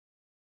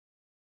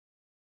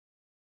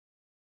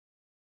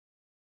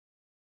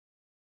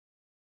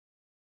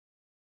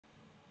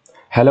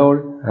Hello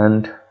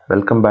and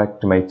welcome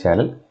back to my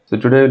channel. So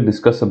today we'll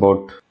discuss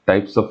about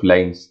types of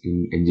lines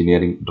in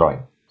engineering drawing.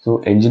 So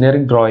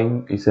engineering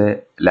drawing is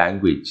a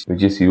language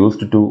which is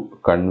used to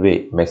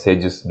convey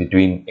messages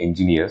between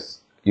engineers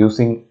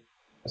using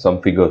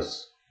some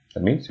figures.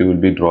 That means you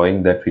will be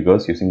drawing that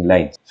figures using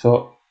lines.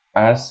 So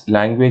as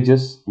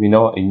languages, we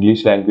know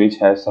English language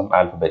has some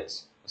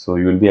alphabets. So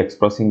you will be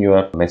expressing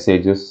your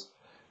messages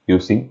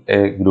using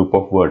a group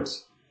of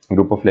words,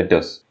 group of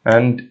letters.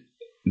 And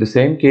the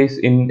same case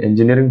in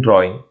engineering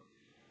drawing,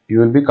 you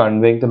will be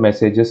conveying the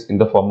messages in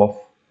the form of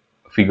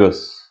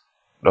figures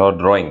or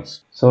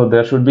drawings. So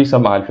there should be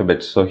some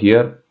alphabets. So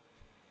here,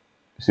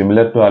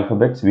 similar to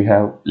alphabets, we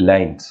have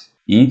lines.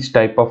 Each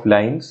type of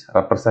lines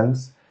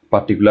represents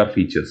particular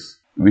features.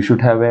 We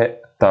should have a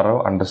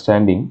thorough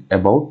understanding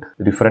about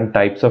different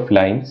types of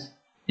lines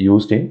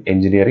used in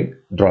engineering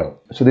drawing.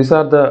 So these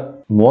are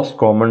the most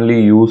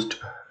commonly used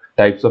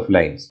types of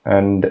lines,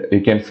 and you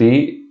can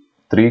see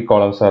three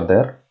columns are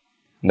there.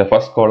 In the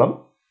first column,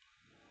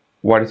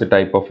 what is the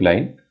type of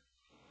line?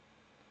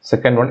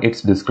 Second one,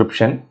 its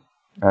description,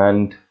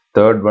 and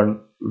third one,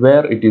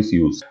 where it is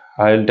used.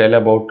 I will tell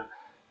about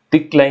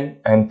thick line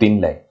and thin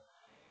line.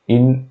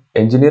 In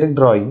engineering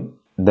drawing,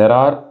 there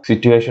are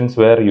situations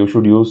where you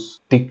should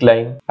use thick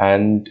line,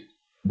 and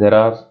there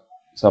are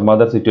some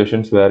other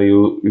situations where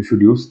you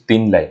should use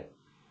thin line.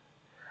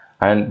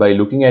 And by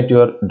looking at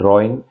your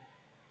drawing,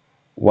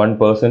 one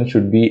person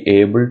should be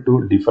able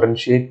to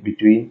differentiate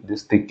between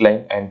this thick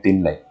line and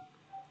thin line.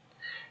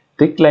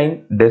 Thick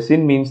line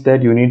doesn't mean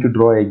that you need to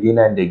draw again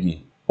and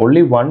again.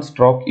 Only one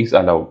stroke is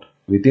allowed.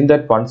 Within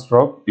that one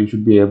stroke, you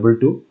should be able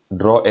to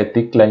draw a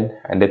thick line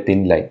and a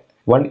thin line.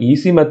 One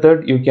easy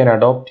method you can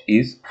adopt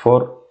is,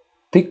 for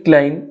thick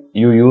line,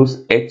 you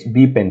use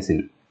HB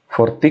pencil.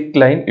 For thick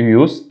line, you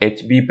use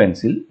HB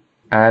pencil,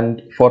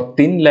 and for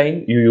thin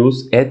line, you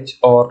use H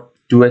or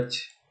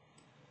 2H.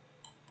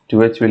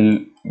 2H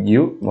will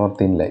give more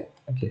thin line.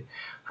 Okay.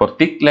 For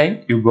thick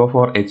line, you go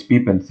for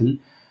HB pencil,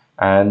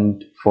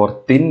 and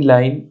for thin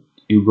line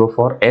you go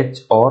for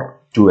H or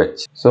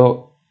 2H.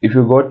 So if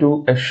you go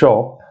to a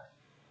shop,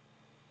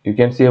 you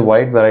can see a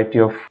wide variety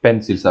of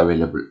pencils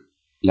available,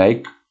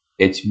 like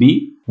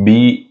HB,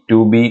 B,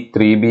 2B,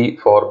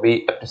 3B,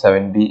 4B, up to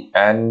 7B,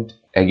 and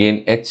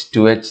again H,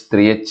 2H,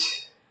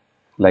 3H,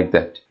 like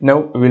that.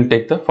 Now we will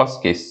take the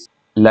first case,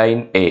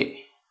 line A,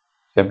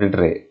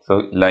 capital A.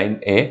 So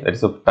line A, that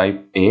is of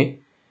type A.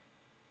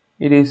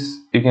 It is,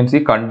 you can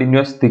see,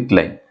 continuous thick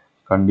line.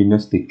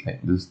 Continuous thick line.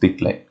 This is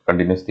thick line,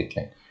 continuous thick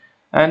line,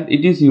 and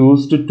it is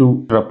used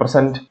to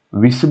represent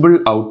visible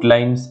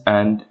outlines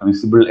and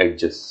visible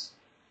edges.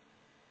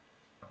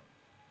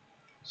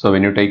 So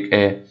when you take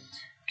a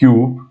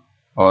cube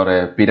or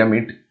a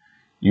pyramid,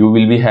 you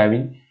will be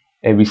having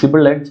a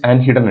visible edge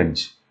and hidden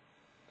edge.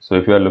 So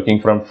if you are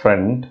looking from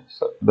front,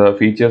 so the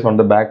features on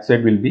the back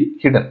side will be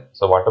hidden.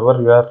 So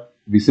whatever you are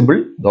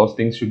visible, those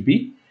things should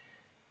be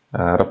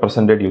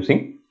represented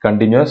using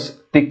continuous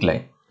thick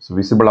line. So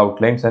visible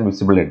outlines and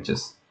visible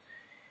edges.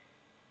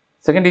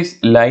 Second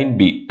is line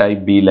B,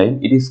 type B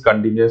line. It is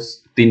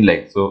continuous thin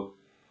line. So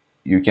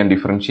you can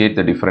differentiate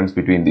the difference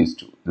between these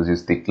two. This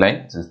is thick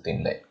line, this is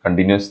thin line,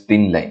 continuous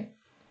thin line.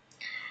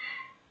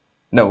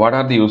 Now what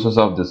are the uses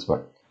of this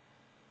one?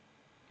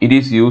 It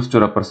is used to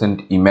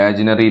represent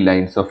imaginary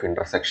lines of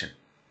intersection,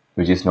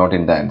 which is not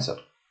in the answer.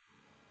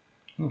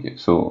 Okay,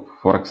 so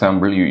for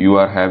example, you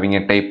are having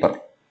a taper.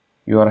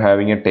 You are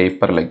having a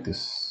taper like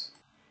this.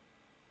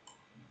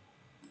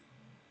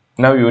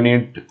 Now you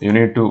need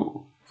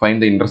to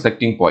find the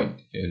intersecting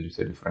point. Here is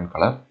a different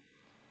color.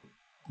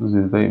 This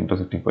is the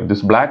intersecting point.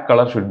 This black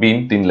color should be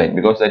in thin line,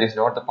 because that is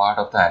not the part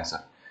of the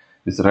answer.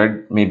 This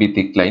red may be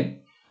thick line,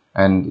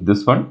 and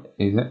this one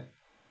is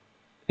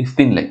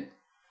thin line.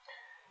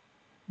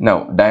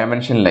 Now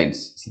dimension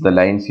lines. So the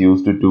lines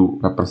used to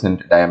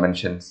represent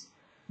dimensions.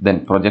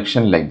 Then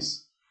projection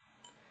lines,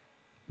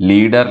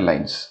 leader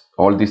lines.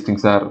 All these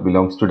things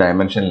belongs to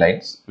dimension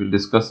lines. We'll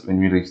discuss when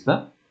we reach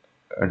the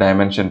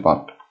dimension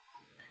part.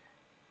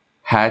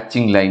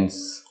 Hatching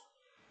lines,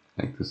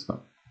 like this one.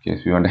 Okay,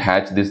 if you want to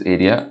hatch this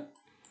area,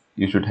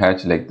 you should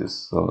hatch like this.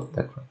 So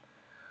that one.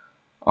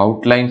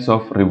 Outlines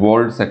of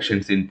revolved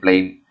sections in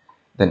plane,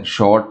 then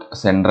short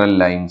central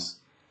lines.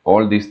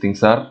 All these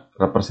things are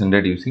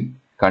represented using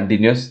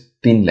continuous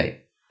thin line.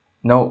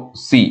 Now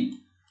C,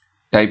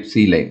 type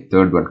C line,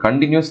 third one,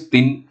 continuous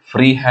thin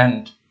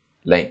freehand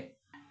line.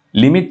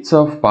 Limits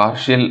of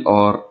partial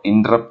or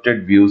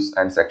interrupted views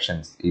and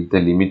sections. If the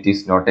limit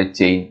is not a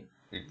chain,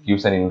 it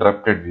gives an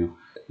interrupted view,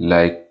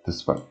 like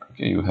this one.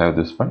 Okay, you have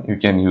this one. You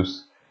can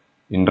use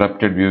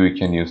interrupted view. You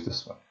can use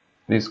this one.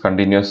 This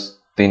continuous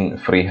thin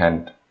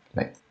freehand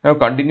line. Now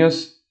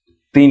continuous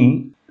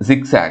thin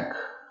zigzag,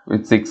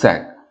 with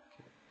zigzag,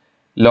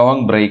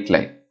 long break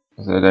line.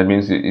 So that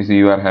means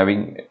you are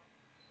having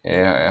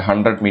a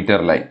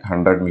 100-meter line.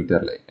 100-meter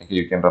line. Okay,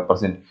 you can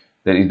represent.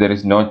 If there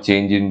is no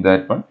change in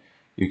that one,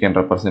 you can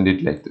represent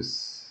it like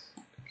this.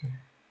 Okay.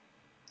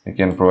 You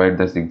can provide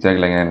the zigzag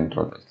line and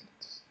draw this.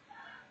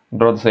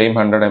 Draw the same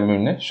 100 mm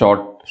in a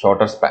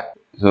shorter span.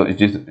 So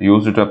it is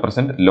used to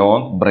represent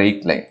long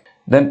break line.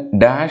 Then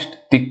dashed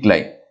thick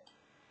line.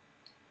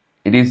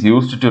 It is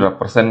used to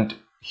represent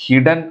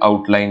hidden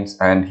outlines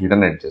and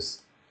hidden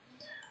edges.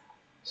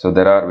 So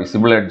there are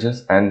visible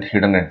edges and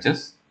hidden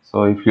edges.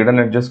 So if hidden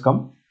edges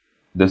come,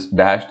 this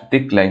dashed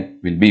thick line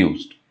will be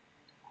used.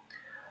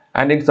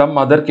 And in some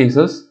other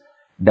cases,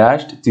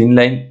 dashed thin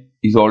line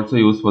is also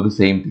used for the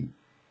same thing.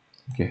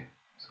 Okay,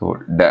 so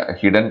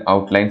hidden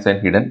outlines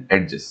and hidden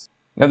edges.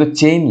 Now the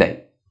chain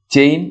line,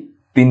 chain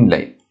thin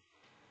line.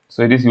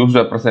 So it is used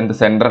to represent the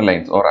center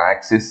lines or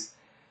axis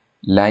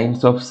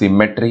lines of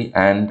symmetry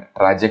and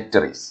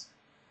trajectories.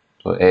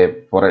 So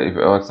for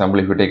example,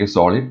 if you take a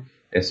solid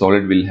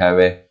will have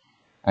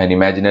an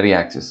imaginary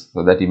axis.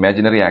 So that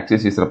imaginary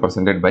axis is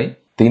represented by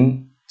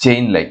thin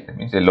chain line. That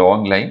means a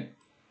long line,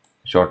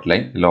 short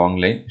line, long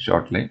line,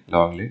 short line,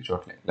 long line,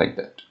 short line, like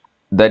that.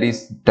 That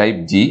is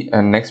type G.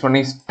 And next one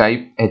is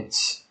type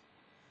H.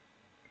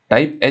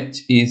 Type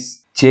H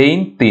is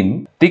chain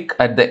thin, thick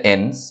at the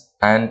ends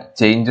and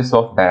changes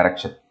of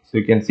direction. So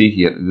you can see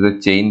here, this is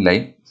a chain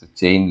line. It's a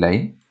chain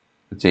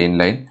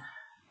line,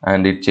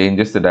 and it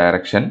changes the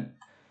direction.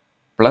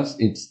 Plus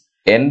its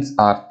ends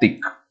are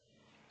thick.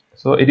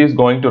 So it is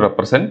going to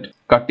represent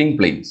cutting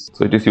planes.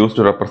 So it is used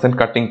to represent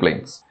cutting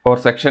planes or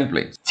section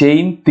planes.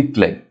 Chain thick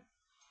line,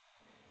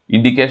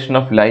 indication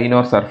of line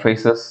or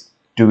surfaces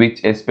to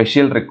which a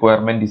special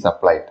requirement is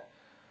applied.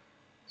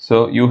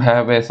 So you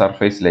have a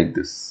surface like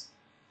this.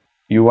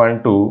 You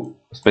want to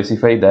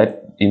specify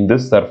that in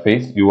this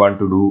surface you want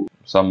to do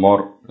some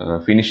more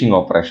finishing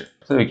operation.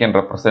 So we can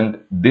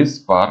represent this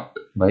part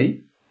by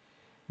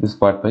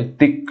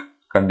thick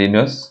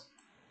continuous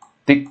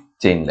thick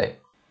chain line.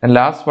 And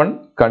last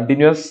one,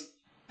 continuous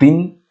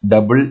thin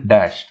double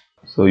dash.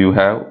 So you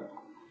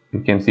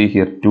can see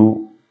here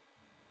two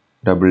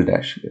double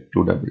dash.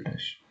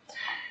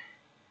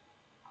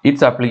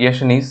 Its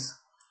application is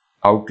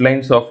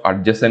outlines of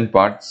adjacent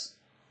parts,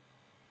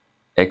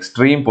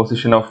 extreme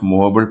position of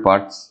movable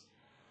parts.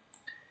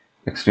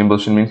 Extreme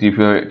position means if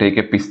you take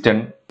a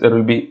piston, there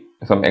will be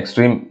some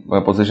extreme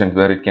positions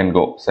where it can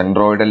go.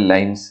 Centroidal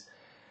lines,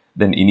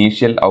 then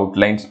initial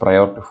outlines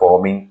prior to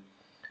forming,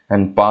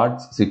 and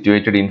parts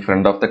situated in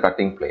front of the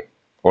cutting plane.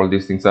 All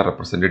these things are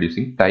represented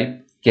using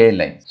type K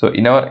lines. So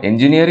in our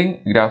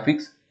engineering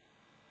graphics,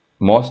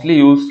 mostly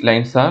used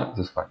lines are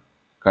this one: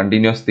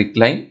 continuous thick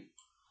line,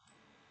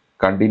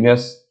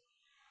 continuous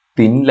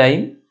thin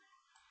line,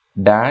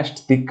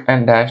 dashed thick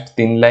and dashed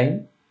thin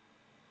line,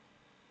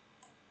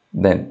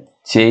 then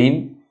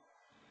chain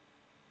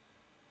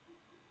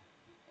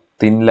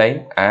thin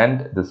line,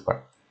 and this one,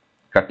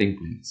 cutting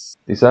planes.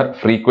 These are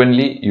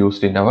frequently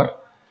used in our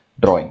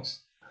drawings.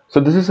 So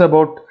this is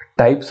about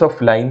types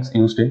of lines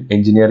used in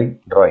engineering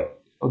drawing.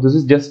 So this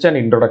is just an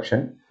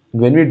introduction.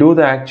 When we do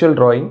the actual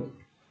drawing,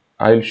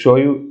 I will show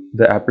you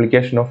the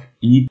application of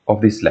each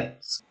of these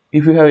lines.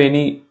 If you have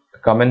any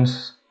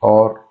comments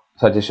or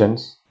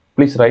suggestions,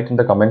 please write in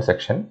the comment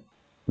section.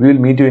 We will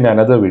meet you in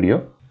another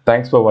video.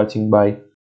 Thanks for watching. Bye.